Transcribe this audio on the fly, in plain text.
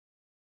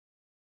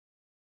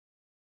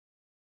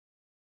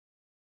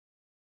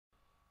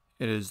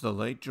It is the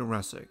late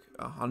Jurassic,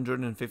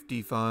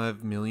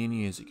 155 million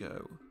years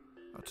ago,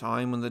 a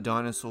time when the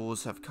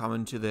dinosaurs have come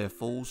into their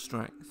full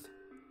strength,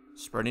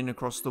 spreading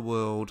across the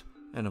world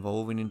and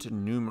evolving into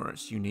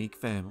numerous unique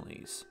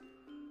families.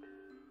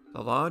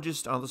 The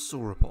largest are the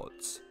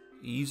sauropods,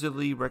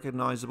 easily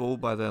recognizable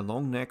by their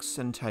long necks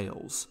and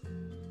tails.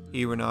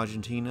 Here in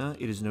Argentina,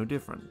 it is no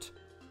different,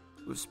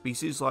 with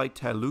species like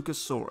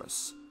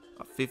Taylucosaurus,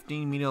 a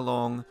 15-meter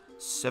long,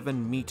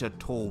 7-meter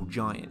tall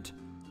giant,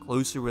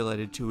 closely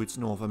related to its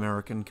North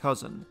American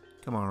cousin,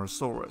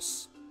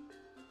 Camarasaurus.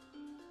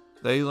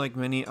 They, like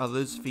many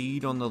others,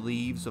 feed on the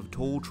leaves of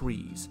tall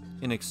trees,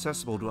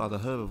 inaccessible to other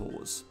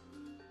herbivores.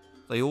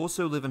 They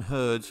also live in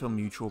herds for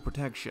mutual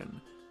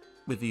protection,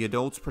 with the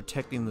adults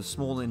protecting the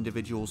small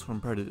individuals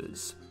from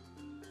predators.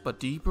 But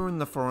deeper in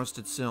the forest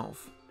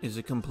itself is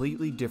a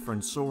completely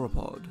different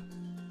sauropod,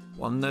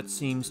 one that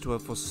seems to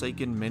have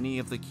forsaken many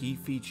of the key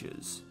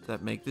features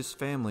that make this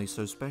family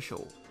so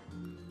special.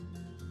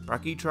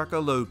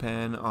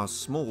 Brachytrachelopan are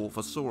small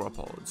for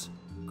sauropods,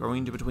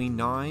 growing to between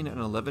 9 and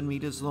 11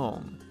 meters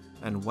long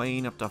and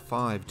weighing up to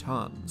 5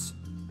 tons.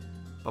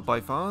 But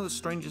by far the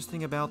strangest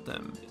thing about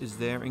them is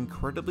their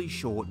incredibly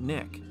short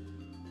neck,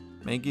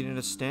 making it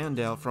a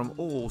standout from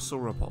all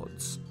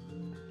sauropods.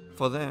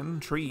 For them,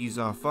 trees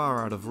are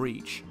far out of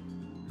reach,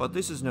 but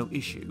this is no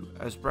issue,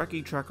 as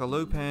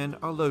Brachytrachelopan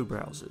are low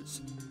browsers,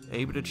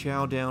 able to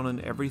chow down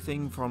on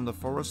everything from the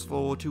forest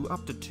floor to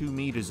up to 2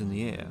 meters in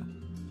the air.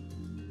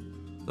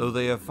 Though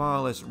they have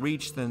far less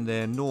reach than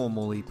their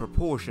normally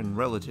proportioned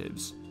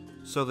relatives,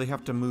 so they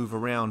have to move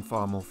around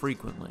far more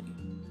frequently.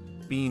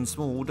 Being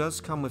small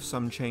does come with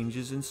some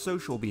changes in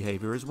social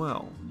behavior as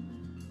well.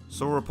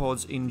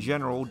 Sauropods in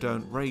general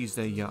don't raise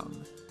their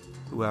young,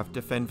 who have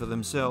to fend for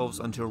themselves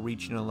until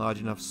reaching a large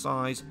enough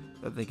size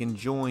that they can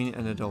join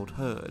an adult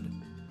herd.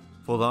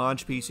 For large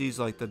species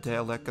like the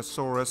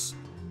Taylucosaurus,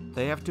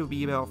 they have to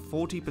be about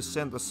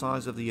 40% the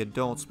size of the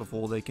adults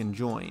before they can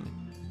join,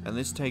 and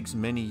this takes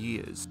many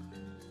years.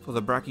 For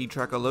the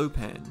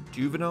Brachytrachelopan,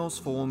 juveniles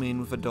form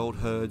in with adult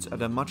herds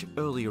at a much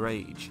earlier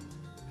age,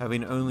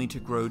 having only to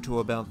grow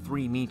to about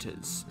 3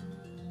 meters,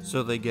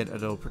 so they get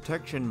adult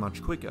protection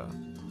much quicker.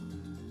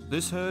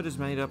 This herd is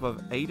made up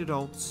of 8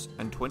 adults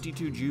and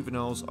 22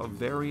 juveniles of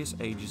various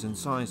ages and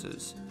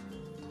sizes.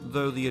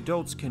 Though the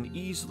adults can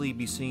easily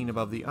be seen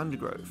above the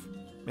undergrowth,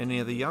 many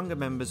of the younger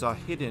members are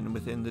hidden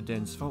within the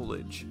dense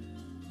foliage,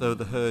 though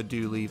the herd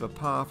do leave a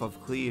path of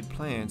cleared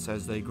plants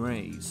as they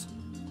graze.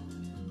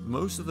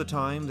 Most of the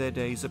time their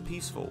days are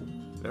peaceful.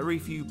 Very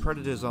few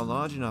predators are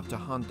large enough to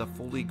hunt the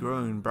fully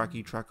grown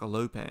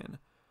Brachytrachelopan,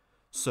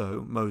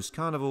 so most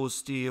carnivores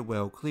steer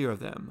well clear of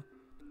them.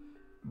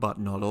 But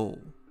not all.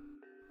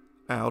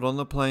 Out on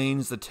the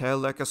plains, the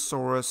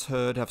Taylucosaurus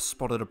herd have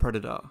spotted a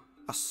predator,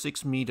 a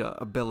 6-meter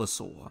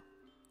abelisaur.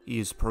 He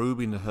is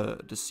probing the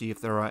herd to see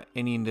if there are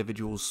any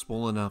individuals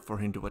small enough for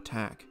him to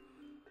attack,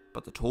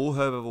 but the tall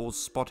herbivores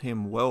spot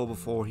him well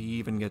before he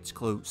even gets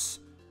close.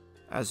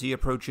 As he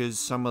approaches,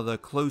 some of the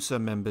closer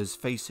members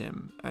face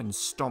him and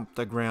stomp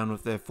the ground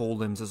with their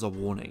forelimbs as a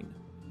warning.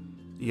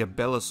 The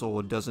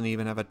abelisaur doesn't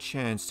even have a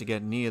chance to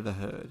get near the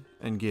herd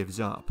and gives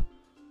up.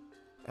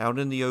 Out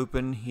in the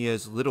open, he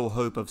has little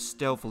hope of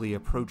stealthily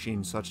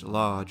approaching such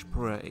large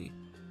prey,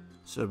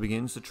 so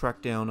begins to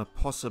track down a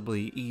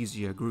possibly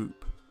easier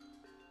group.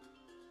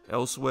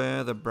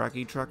 Elsewhere, the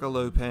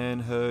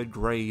Brachytrachelopan herd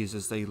graze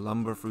as they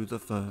lumber through the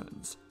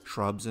ferns,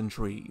 shrubs and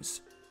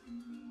trees,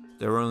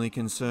 their only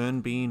concern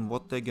being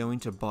what they're going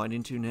to bite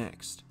into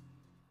next.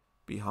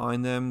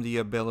 Behind them, the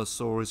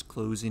abelisaur is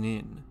closing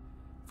in,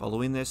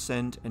 following their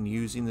scent and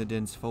using the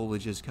dense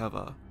foliage as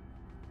cover.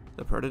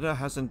 The predator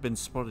hasn't been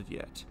spotted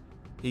yet.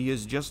 He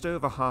is just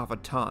over half a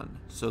ton,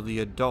 so the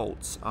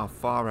adults are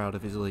far out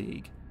of his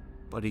league,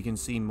 but he can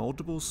see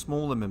multiple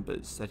smaller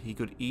members that he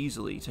could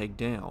easily take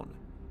down.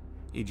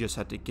 He just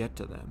had to get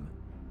to them.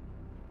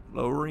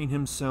 Lowering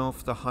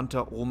himself, the hunter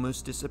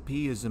almost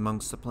disappears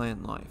amongst the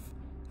plant life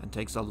and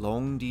takes a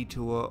long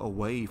detour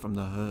away from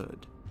the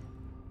herd.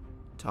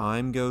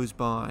 Time goes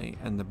by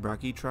and the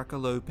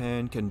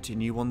Brachytrachelopan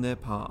continue on their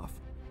path,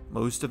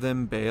 most of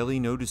them barely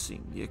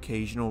noticing the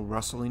occasional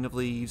rustling of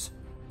leaves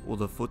or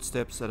the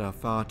footsteps that are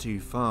far too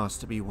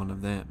fast to be one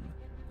of them.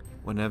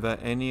 Whenever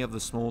any of the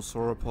small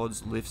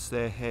sauropods lifts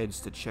their heads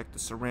to check the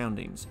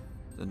surroundings,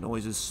 the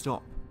noises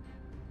stop,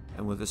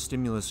 and with the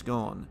stimulus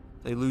gone,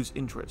 they lose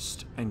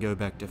interest and go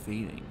back to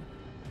feeding.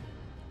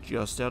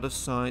 Just out of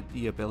sight,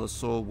 the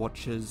abelisaur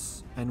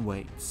watches and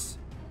waits,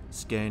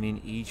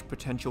 scanning each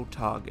potential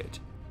target,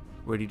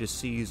 ready to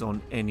seize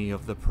on any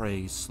of the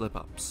prey's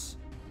slip-ups.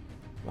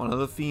 One of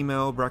the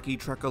female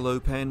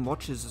Brachytrachelopan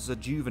watches as a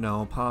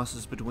juvenile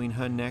passes between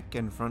her neck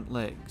and front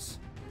legs,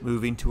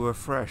 moving to a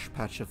fresh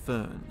patch of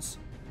ferns.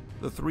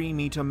 The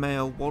 3-meter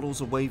male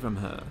waddles away from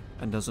her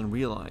and doesn't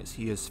realize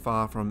he is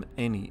far from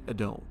any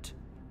adult.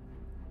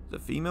 The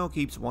female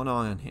keeps one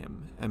eye on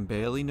him and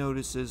barely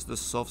notices the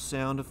soft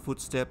sound of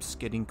footsteps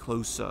getting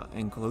closer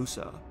and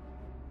closer,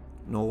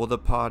 nor the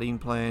parting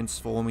plants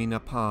forming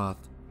a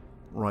path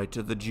right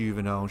to the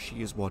juvenile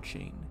she is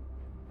watching.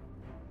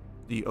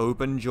 The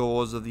open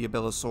jaws of the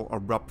abelisaur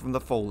erupt from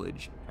the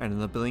foliage, and in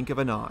the blink of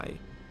an eye,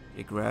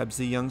 it grabs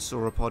the young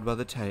sauropod by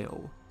the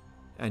tail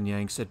and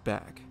yanks it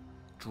back,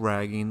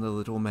 dragging the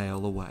little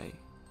male away.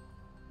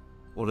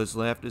 What is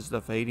left is the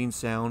fading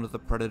sound of the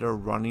predator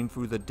running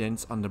through the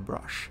dense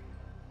underbrush,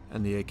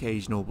 and the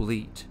occasional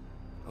bleat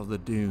of the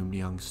doomed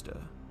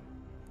youngster.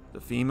 The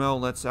female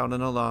lets out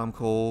an alarm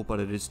call, but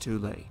it is too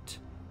late.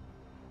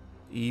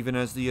 Even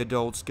as the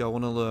adults go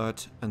on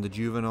alert and the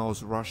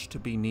juveniles rush to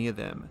be near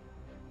them,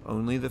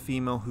 only the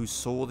female who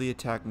saw the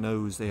attack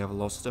knows they have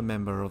lost a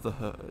member of the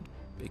herd.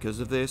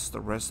 Because of this,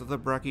 the rest of the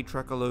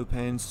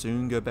Brachytrachelopan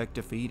soon go back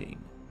to feeding.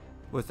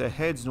 With their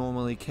heads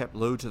normally kept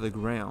low to the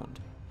ground,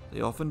 they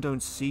often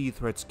don't see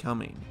threats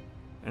coming,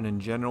 and in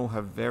general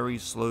have very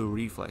slow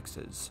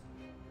reflexes.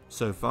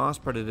 So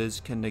fast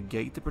predators can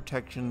negate the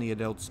protection the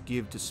adults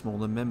give to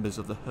smaller members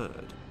of the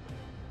herd.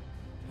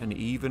 And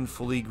even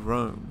fully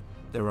grown,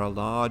 there are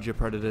larger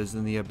predators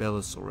than the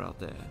abelisaur out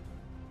there,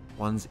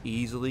 ones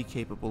easily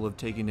capable of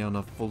taking down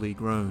a fully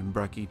grown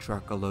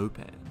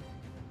Brachytrachelopan,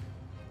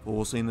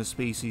 forcing the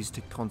species to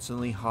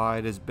constantly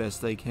hide as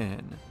best they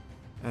can,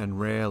 and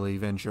rarely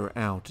venture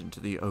out into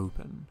the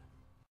open.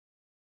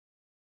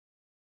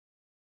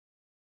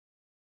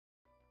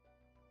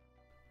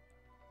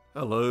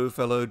 Hello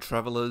fellow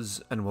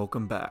travellers, and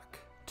welcome back.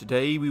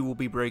 Today we will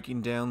be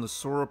breaking down the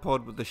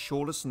sauropod with the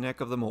shortest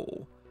neck of them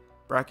all,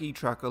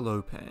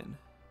 Brachytrachelopan.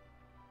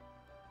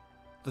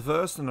 The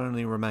first and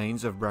only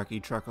remains of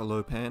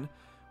Brachytrachelopan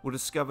were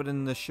discovered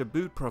in the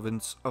Chubut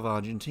province of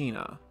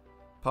Argentina,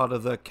 part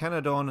of the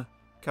Canadon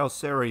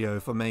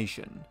Calcario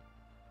Formation.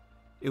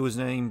 It was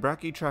named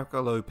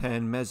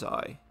Brachytrachelopan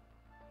mesi.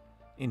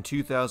 In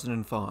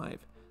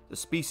 2005, the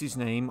species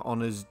name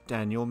honours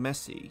Daniel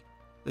Messi,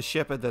 the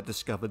shepherd that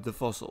discovered the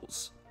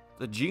fossils.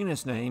 The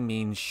genus name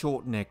means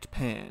short-necked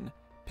Pan,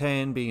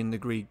 Pan being the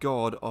Greek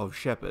god of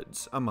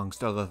shepherds,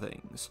 amongst other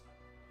things.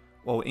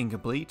 While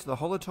incomplete, the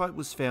holotype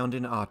was found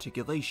in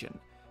articulation,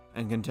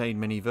 and contained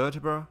many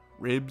vertebrae,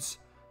 ribs,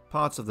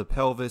 parts of the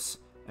pelvis,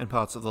 and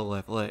parts of the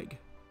left leg.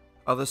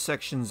 Other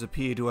sections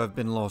appear to have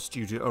been lost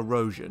due to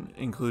erosion,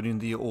 including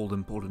the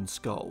all-important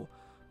skull,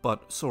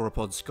 but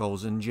sauropod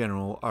skulls in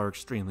general are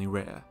extremely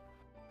rare.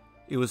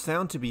 It was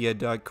found to be a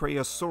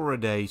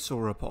Dicraeosauridae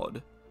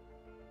sauropod,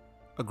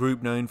 a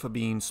group known for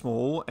being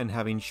small and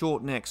having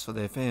short necks for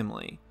their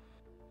family.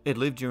 It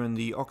lived during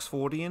the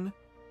Oxfordian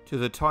to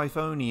the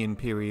Typhonian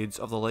periods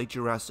of the late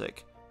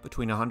Jurassic,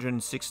 between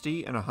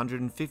 160 and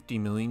 150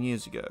 million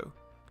years ago.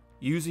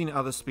 Using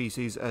other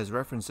species as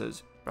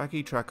references,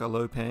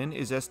 Brachytrachelopan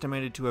is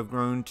estimated to have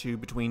grown to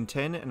between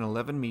 10 and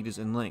 11 meters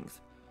in length,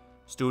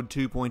 stood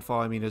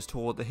 2.5 meters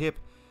tall at the hip,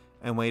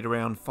 and weighed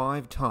around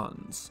 5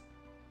 tons.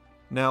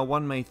 Now,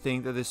 one may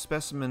think that this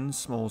specimen's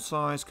small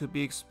size could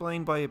be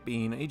explained by it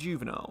being a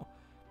juvenile,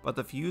 but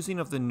the fusing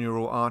of the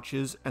neural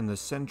arches and the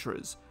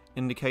centras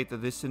indicate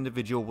that this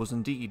individual was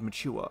indeed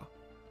mature,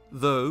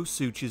 though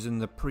sutures in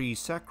the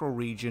pre-sacral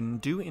region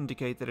do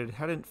indicate that it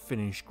hadn't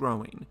finished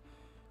growing,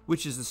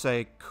 which is to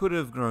say it could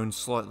have grown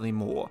slightly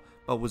more,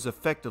 but was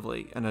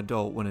effectively an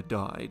adult when it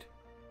died.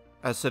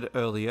 As said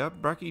earlier,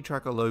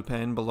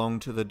 Brachytrachelopan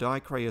belonged to the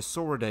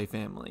Dicraeosauridae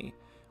family,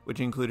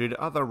 which included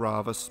other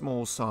rather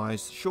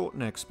small-sized,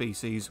 short-necked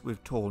species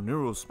with tall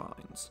neural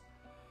spines.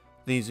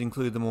 These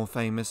include the more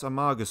famous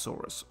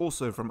Amargasaurus,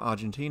 also from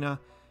Argentina,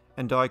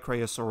 and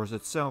Dicraeosaurus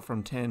itself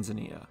from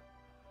Tanzania.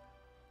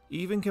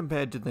 Even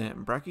compared to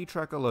them,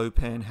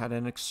 Brachytrachelopan had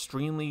an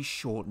extremely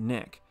short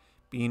neck,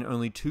 being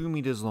only 2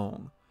 meters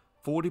long,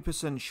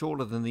 40%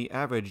 shorter than the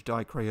average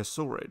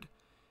Dicraeosaurid,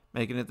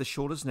 making it the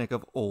shortest neck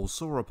of all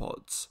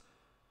sauropods.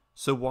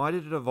 So why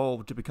did it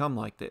evolve to become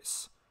like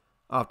this?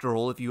 After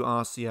all, if you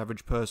ask the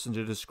average person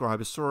to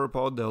describe a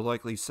sauropod, they'll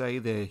likely say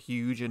they're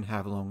huge and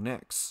have long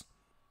necks.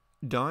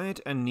 Diet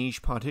and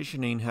niche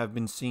partitioning have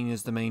been seen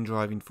as the main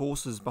driving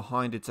forces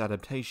behind its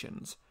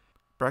adaptations.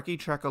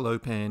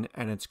 Brachytrachelopan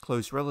and its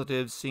close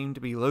relatives seem to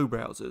be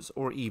low-browsers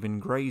or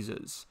even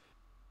grazers.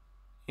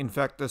 In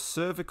fact, the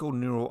cervical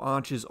neural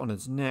arches on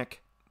its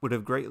neck would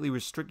have greatly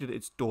restricted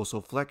its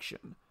dorsal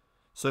flexion,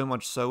 so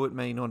much so it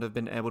may not have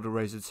been able to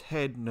raise its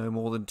head no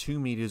more than 2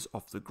 meters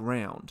off the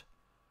ground,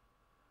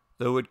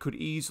 though it could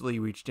easily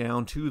reach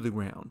down to the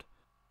ground.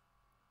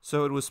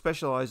 So it was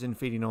specialized in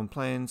feeding on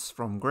plants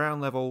from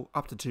ground level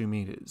up to 2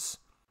 meters.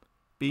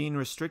 Being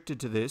restricted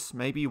to this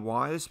may be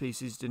why the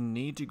species didn't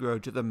need to grow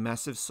to the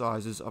massive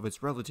sizes of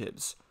its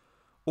relatives,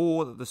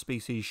 or that the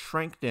species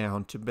shrank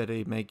down to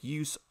better make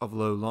use of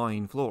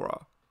low-lying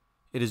flora.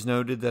 It is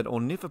noted that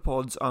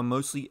ornithopods are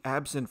mostly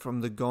absent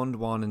from the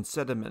Gondwanan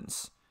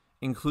sediments,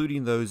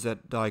 including those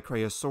that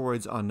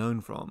Dicraeosaurids are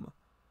known from.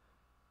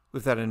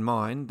 With that in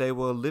mind, they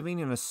were living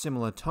in a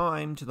similar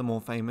time to the more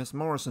famous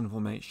Morrison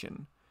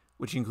Formation,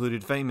 which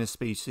included famous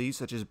species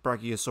such as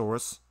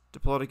Brachiosaurus,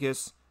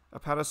 Diplodocus,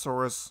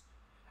 Apatosaurus,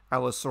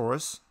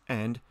 Allosaurus,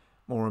 and,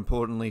 more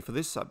importantly for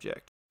this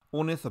subject,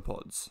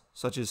 ornithopods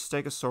such as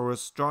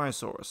Stegosaurus,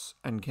 Dryosaurus,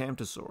 and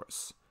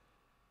Camptosaurus.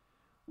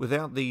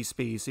 Without these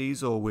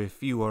species, or with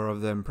fewer of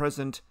them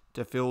present,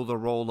 to fill the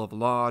role of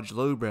large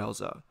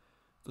low-browser,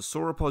 the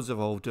sauropods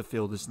evolved to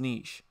fill this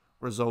niche,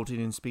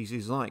 resulting in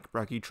species like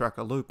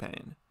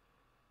Brachytrachelopan.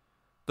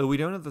 Though we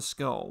don't have the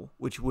skull,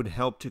 which would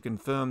help to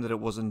confirm that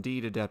it was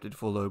indeed adapted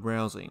for low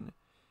browsing,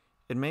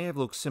 it may have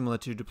looked similar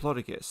to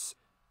Diplodocus,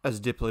 as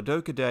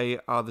Diplodocidae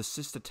are the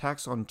sister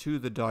taxon to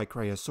the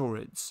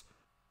Dicraeosaurids.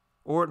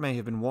 Or it may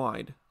have been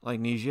wide, like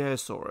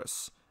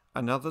Nigersaurus,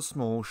 another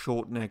small,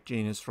 short-necked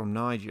genus from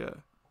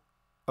Niger.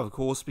 Of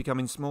course,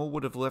 becoming small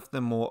would have left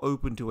them more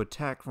open to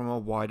attack from a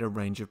wider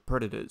range of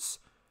predators.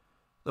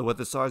 Though at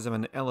the size of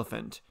an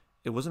elephant,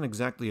 it wasn't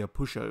exactly a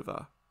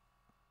pushover.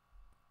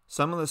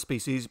 Some of the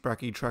species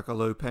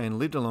Brachytrachelopan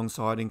lived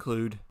alongside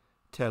include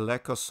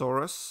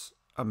Telechosaurus,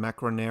 a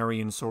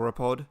macronarian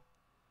sauropod,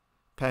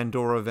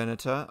 Pandora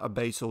veneta, a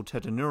basal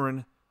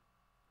tetanurans,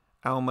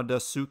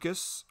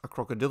 Almedasuchus, a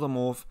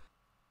crocodilomorph,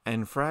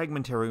 and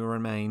fragmentary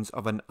remains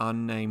of an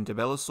unnamed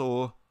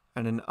abelisaur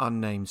and an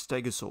unnamed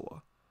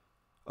stegosaur.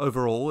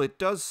 Overall, it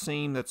does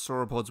seem that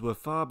sauropods were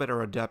far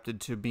better adapted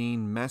to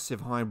being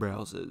massive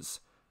high-browsers,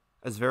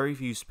 as very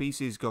few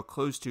species got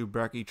close to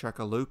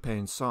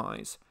Brachytrachelopan's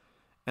size,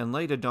 and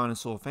later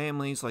dinosaur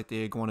families like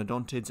the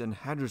iguanodontids and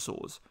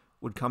hadrosaurs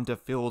would come to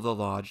fill the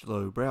large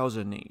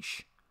low-browser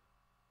niche.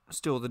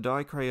 Still, the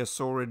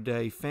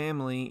Dicraeosauridae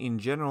family in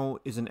general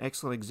is an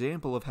excellent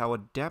example of how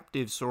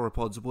adaptive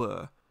sauropods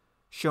were,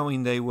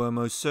 showing they were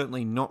most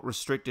certainly not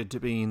restricted to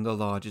being the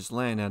largest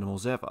land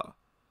animals ever.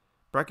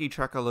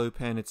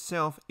 Brachytrachelopan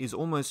itself is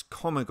almost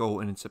comical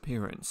in its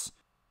appearance,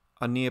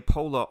 a near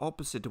polar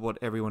opposite to what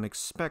everyone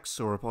expects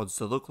sauropods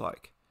to look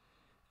like,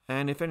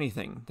 and if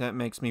anything, that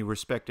makes me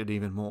respect it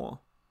even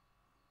more.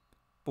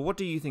 But what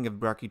do you think of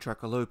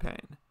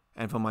Brachytrachelopan?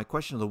 And for my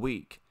question of the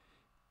week,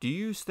 do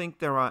you think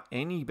there are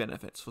any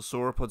benefits for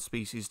sauropod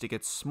species to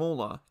get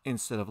smaller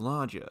instead of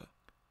larger?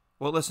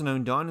 What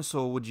lesser-known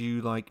dinosaur would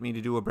you like me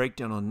to do a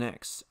breakdown on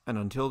next? And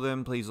until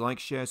then, please like,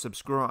 share,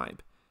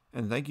 subscribe,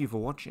 and thank you for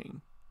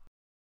watching.